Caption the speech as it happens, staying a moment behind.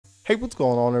Hey, what's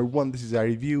going on everyone, this is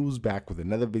iReviews back with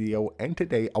another video, and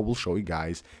today I will show you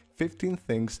guys 15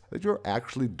 things that you're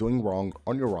actually doing wrong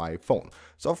on your iPhone.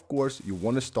 So of course you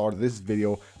want to start this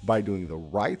video by doing the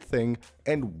right thing,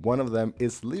 and one of them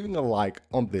is leaving a like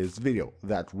on this video.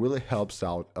 That really helps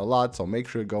out a lot, so make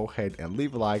sure to go ahead and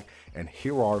leave a like, and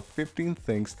here are 15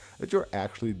 things that you're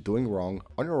actually doing wrong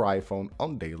on your iPhone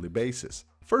on a daily basis.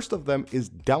 First of them is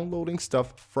downloading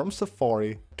stuff from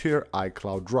Safari to your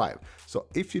iCloud Drive. So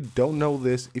if you don't know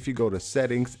this, if you go to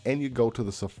settings and you go to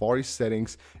the Safari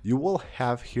settings, you will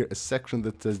have here a section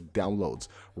that says downloads.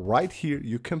 Right here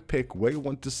you can pick where you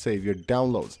want to save your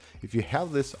downloads. If you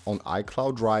have this on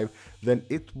iCloud Drive, then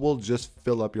it will just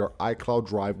fill up your iCloud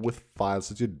Drive with files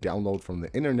that you download from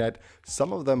the internet.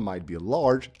 Some of them might be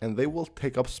large and they will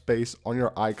take up space on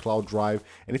your iCloud Drive,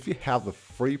 and if you have the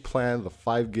free plan, the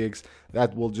 5 gigs,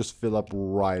 that will just fill up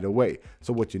right away.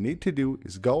 So what you need to do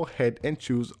is go ahead and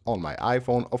choose on my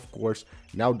iPhone. Of course,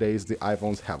 nowadays the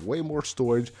iPhones have way more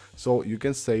storage, so you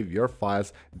can save your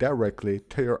files directly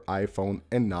to your iPhone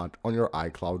and not on your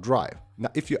iCloud Drive. Now,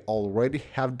 if you already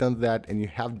have done that and you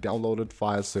have downloaded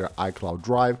files to your iCloud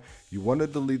Drive, you want to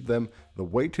delete them. The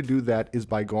way to do that is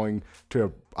by going to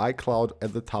your iCloud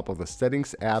at the top of the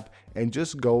settings app and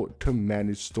just go to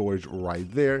manage storage right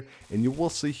there, and you will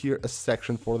see here a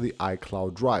section for the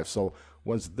iCloud Drive. So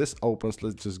once this opens,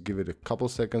 let's just give it a couple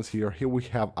seconds here. Here we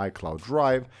have iCloud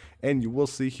Drive, and you will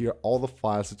see here all the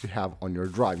files that you have on your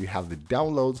drive. You have the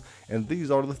downloads, and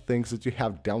these are the things that you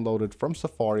have downloaded from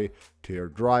Safari to your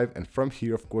drive. And from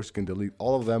here, of course, you can delete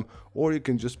all of them, or you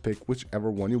can just pick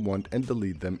whichever one you want and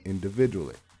delete them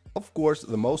individually. Of course,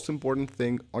 the most important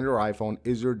thing on your iPhone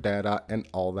is your data and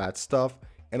all that stuff.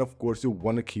 And of course, you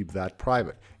want to keep that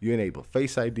private. You enable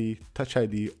Face ID, Touch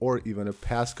ID, or even a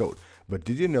passcode. But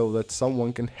did you know that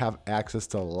someone can have access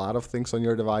to a lot of things on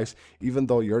your device, even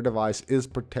though your device is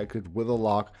protected with a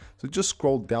lock? So just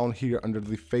scroll down here under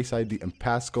the Face ID and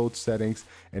passcode settings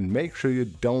and make sure you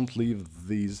don't leave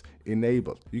these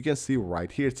enabled. You can see right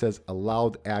here it says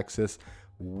allowed access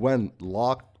when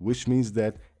locked, which means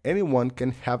that anyone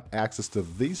can have access to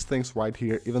these things right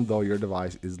here, even though your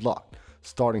device is locked.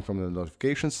 Starting from the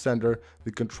notification center,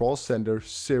 the control center,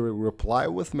 Siri, reply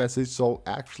with message. So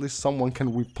actually someone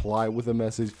can reply with a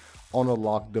message on a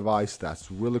locked device.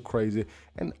 That's really crazy.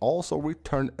 And also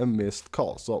return a missed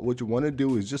call. So what you want to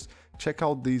do is just check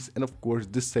out these, and of course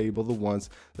disable the ones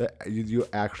that you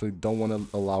actually don't want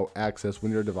to allow access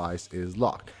when your device is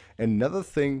locked. Another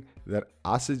thing that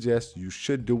I suggest you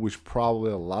should do, which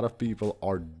probably a lot of people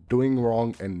are doing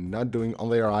wrong and not doing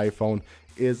on their iPhone,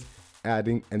 is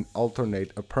adding an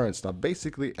alternate appearance. Now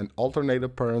basically an alternate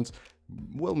appearance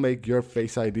will make your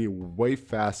Face ID way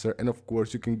faster, and of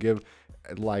course you can give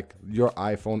like your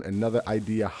iPhone another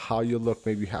idea how you look.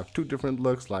 Maybe you have two different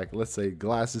looks, like let's say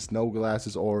glasses, no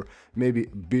glasses, or maybe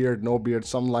beard, no beard,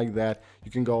 something like that.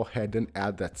 You can go ahead and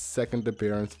add that second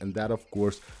appearance, and that of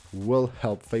course will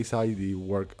help Face ID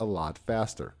work a lot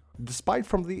faster. Despite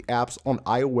from the apps on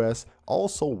iOS,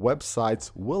 also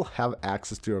websites will have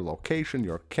access to your location,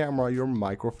 your camera, your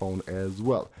microphone as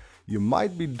well. You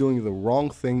might be doing the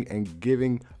wrong thing and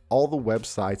giving all the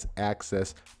websites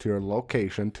access to your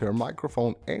location, to your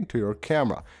microphone, and to your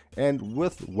camera. And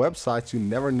with websites, you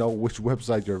never know which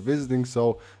website you're visiting,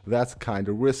 so that's kind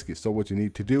of risky. So what you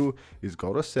need to do is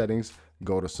go to settings,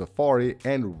 go to Safari,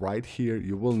 and right here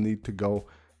you will need to go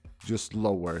just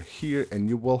lower here, and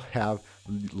you will have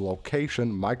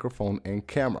location, microphone, and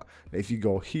camera. If you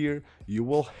go here, you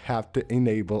will have to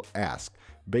enable ask.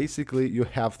 Basically you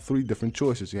have three different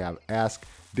choices. You have ask,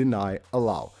 deny,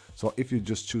 allow. So if you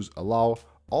just choose allow,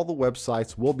 all the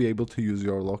websites will be able to use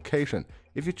your location.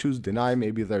 If you choose deny,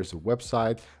 maybe there's a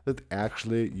website that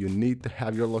actually you need to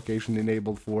have your location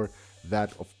enabled for.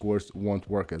 That of course won't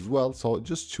work as well, so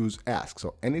just choose ask.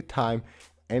 So anytime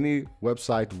any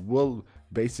website will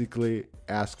basically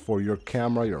ask for your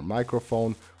camera, your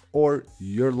microphone, or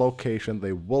your location,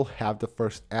 they will have to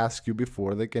first ask you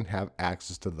before they can have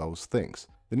access to those things.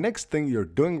 The next thing you're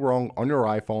doing wrong on your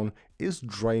iPhone is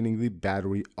draining the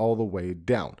battery all the way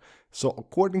down. So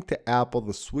according to Apple,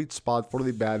 the sweet spot for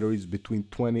the battery is between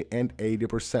 20 and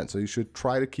 80%. So you should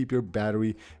try to keep your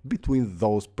battery between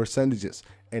those percentages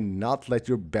and not let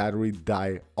your battery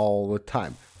die all the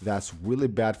time. That's really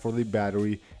bad for the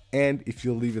battery, and if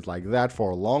you leave it like that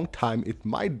for a long time, it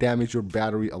might damage your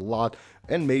battery a lot,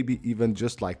 and maybe even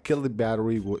just like kill the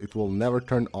battery. It will never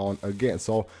turn on again.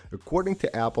 So according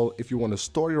to Apple, if you want to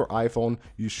store your iPhone,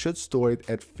 you should store it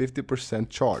at 50%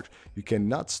 charge. You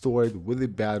cannot store it with the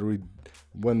battery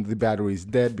when the battery is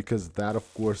dead, because that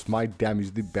of course might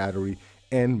damage the battery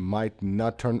and might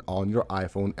not turn on your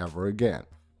iPhone ever again.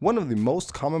 One of the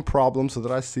most common problems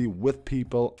that I see with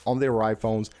people on their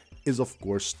iPhones is of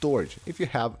course storage. If you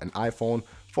have an iPhone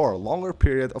for a longer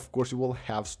period, of course you will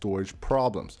have storage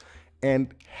problems.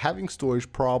 And having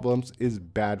storage problems is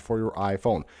bad for your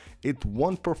iPhone. It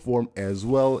won't perform as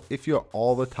well if you're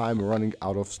all the time running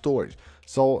out of storage.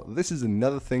 So this is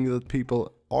another thing that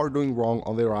people are doing wrong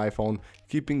on their iPhone,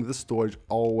 keeping the storage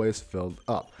always filled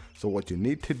up. So what you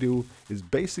need to do is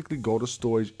basically go to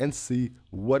storage and see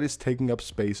what is taking up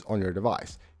space on your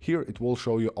device. Here it will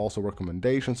show you also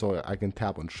recommendations, so I can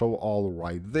tap on show all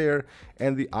right there,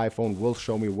 and the iPhone will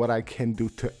show me what I can do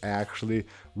to actually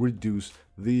reduce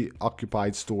the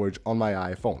occupied storage on my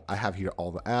iPhone. I have here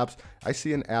all the apps. I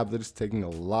see an app that is taking a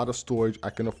lot of storage. I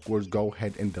can of course go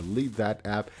ahead and delete that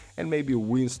app and maybe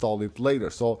reinstall it later.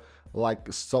 So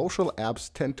like social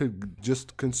apps tend to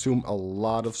just consume a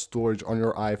lot of storage on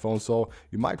your iPhone, so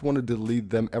you might want to delete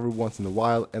them every once in a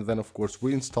while and then of course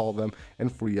reinstall them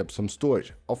and free up some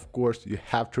storage. Of course you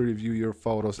have to review your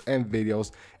photos and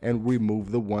videos and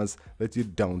remove the ones that you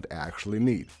don't actually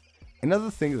need.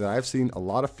 Another thing that I've seen a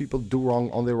lot of people do wrong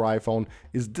on their iPhone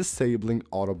is disabling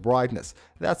auto brightness.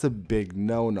 That's a big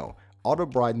no-no. Auto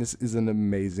brightness is an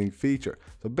amazing feature.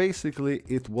 So basically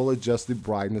it will adjust the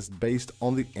brightness based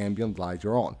on the ambient light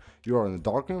you're on. You're in a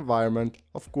dark environment,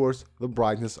 of course the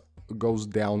brightness goes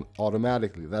down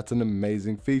automatically. That's an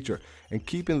amazing feature. And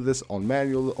keeping this on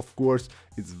manual, of course,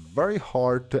 it's very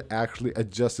hard to actually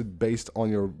adjust it based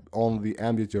on the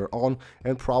ambient you're on,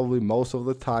 and probably most of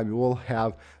the time you will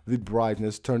have the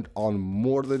brightness turned on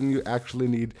more than you actually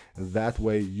need, and that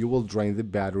way you will drain the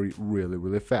battery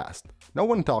really fast. Now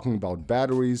when talking about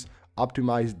batteries,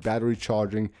 optimized battery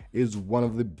charging is one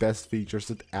of the best features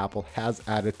that Apple has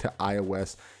added to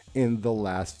iOS in the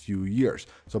last few years.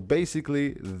 So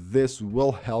basically this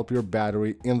will help your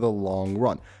battery in the long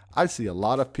run. I see a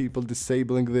lot of people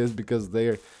disabling this because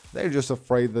they're just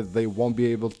afraid that they won't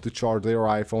be able to charge their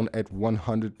iPhone at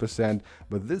 100%,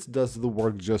 but this does the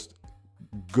work just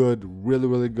good,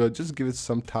 really good. Just give it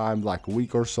some time, like a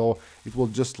week or so. It will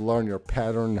just learn your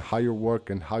pattern, how you work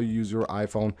and how you use your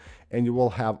iPhone, and you will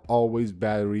have always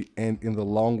battery, and in the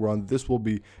long run this will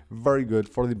be very good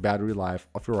for the battery life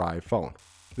of your iPhone.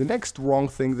 The next wrong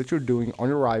thing that you're doing on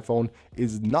your iPhone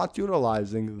is not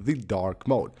utilizing the dark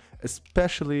mode,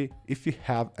 especially if you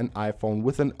have an iPhone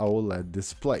with an OLED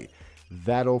display.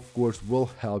 That of course will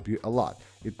help you a lot.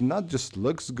 It not just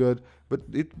looks good, but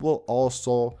it will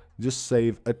also just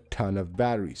save a ton of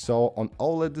battery. So on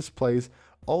OLED displays,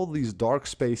 all these dark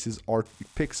spaces are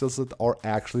pixels that are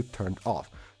actually turned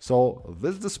off. So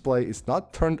this display is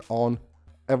not turned on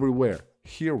everywhere.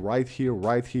 Here, right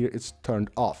here, it's turned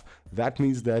off. That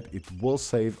means that it will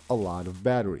save a lot of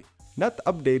battery. Not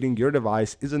updating your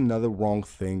device is another wrong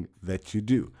thing that you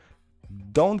do.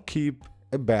 Don't keep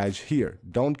a badge here.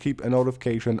 Don't keep a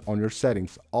notification on your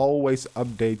settings. Always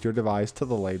update your device to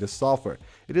the latest software.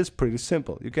 It is pretty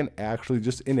simple. You can actually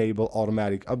just enable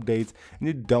automatic updates and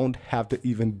you don't have to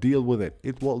even deal with it.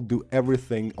 It will do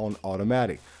everything on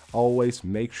automatic. Always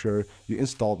make sure you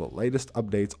install the latest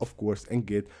updates, of course, and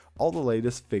get all the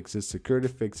latest fixes, security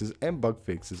fixes, and bug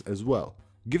fixes as well.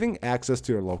 Giving access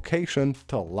to your location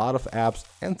to a lot of apps,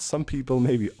 and some people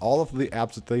maybe all of the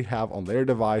apps that they have on their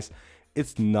device,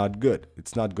 it's not good.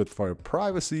 It's not good for your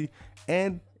privacy,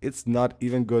 and it's not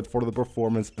even good for the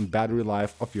performance and battery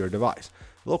life of your device.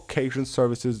 Location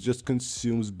services just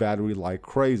consumes battery like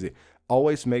crazy.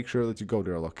 Always make sure that you go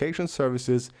to your location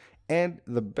services, and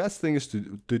the best thing is to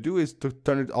do is to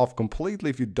turn it off completely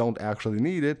if you don't actually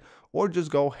need it, or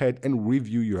just go ahead and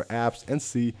review your apps and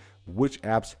see which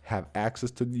apps have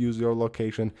access to use your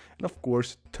location, and of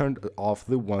course turn off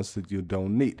the ones that you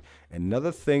don't need.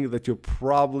 Another thing that you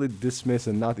probably dismiss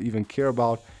and not even care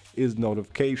about is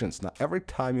notifications. Now every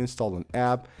time you install an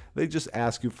app, they just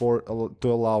ask you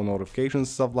to allow notifications,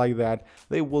 stuff like that.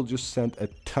 They will just send a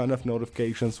ton of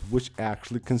notifications which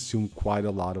actually consume quite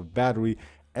a lot of battery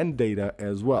and data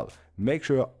as well. Make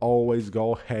sure you always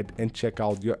go ahead and check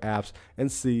out your apps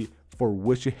and see for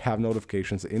which you have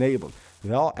notifications enabled.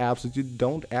 There are apps that you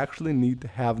don't actually need to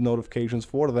have notifications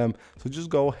for them, so just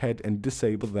go ahead and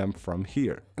disable them from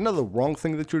here. Another wrong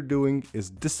thing that you're doing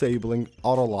is disabling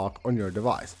auto lock on your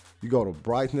device. You go to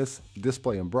brightness,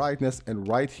 display and brightness, and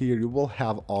right here you will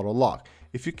have auto lock.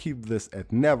 If you keep this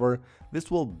at never, this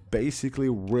will basically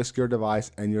risk your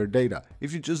device and your data.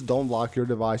 If you just don't lock your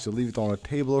device, you leave it on a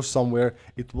table or somewhere,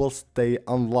 it will stay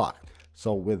unlocked.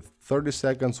 So with 30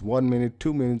 seconds, 1 minute,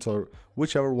 2 minutes, or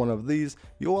whichever one of these,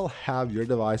 you will have your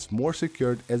device more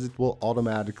secured as it will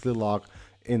automatically lock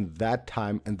in that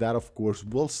time, and that of course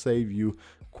will save you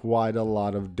quite a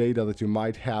lot of data that you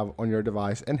might have on your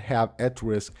device and have at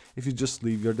risk if you just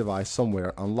leave your device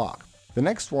somewhere unlocked. The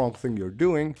next wrong thing you're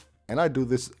doing, and I do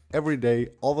this every day,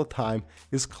 all the time,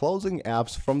 is closing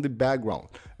apps from the background.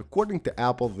 According to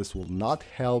Apple, this will not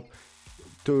help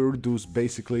to reduce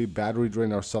basically battery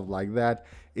drain or stuff like that.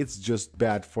 It's just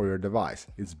bad for your device.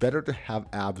 It's better to have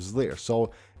apps there.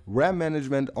 So RAM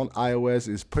management on iOS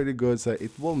is pretty good, so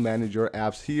it will manage your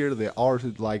apps here. They are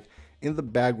like in the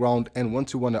background, and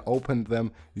once you want to open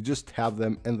them, you just have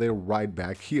them and they're right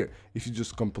back here. If you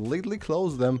just completely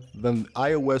close them, then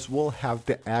iOS will have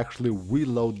to actually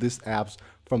reload these apps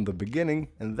from the beginning,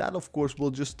 and that of course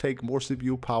will just take more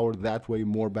CPU power, that way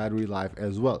more battery life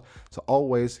as well. So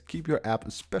always keep your app,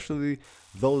 especially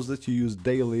those that you use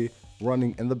daily,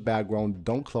 running in the background.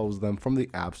 Don't close them from the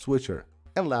app switcher.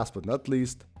 And last but not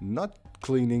least, not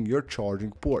cleaning your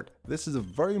charging port. This is a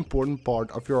very important part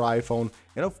of your iPhone,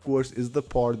 and of course is the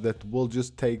part that will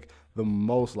just take the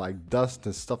most like dust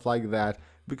and stuff like that,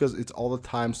 because it's all the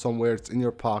time somewhere, it's in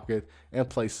your pocket and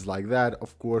places like that.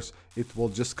 Of course it will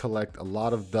just collect a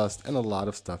lot of dust and a lot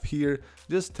of stuff here.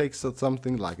 Just take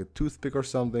something like a toothpick or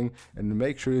something and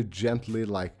make sure you gently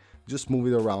just move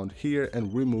it around here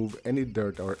and remove any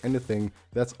dirt or anything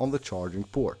that's on the charging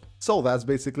port. So that's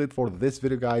basically it for this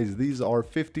video, guys. These are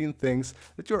 15 things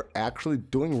that you're actually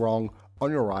doing wrong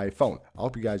on your iPhone. I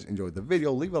hope you guys enjoyed the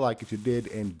video. Leave a like if you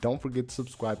did, and don't forget to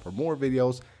subscribe for more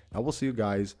videos. I will see you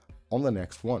guys on the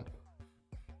next one.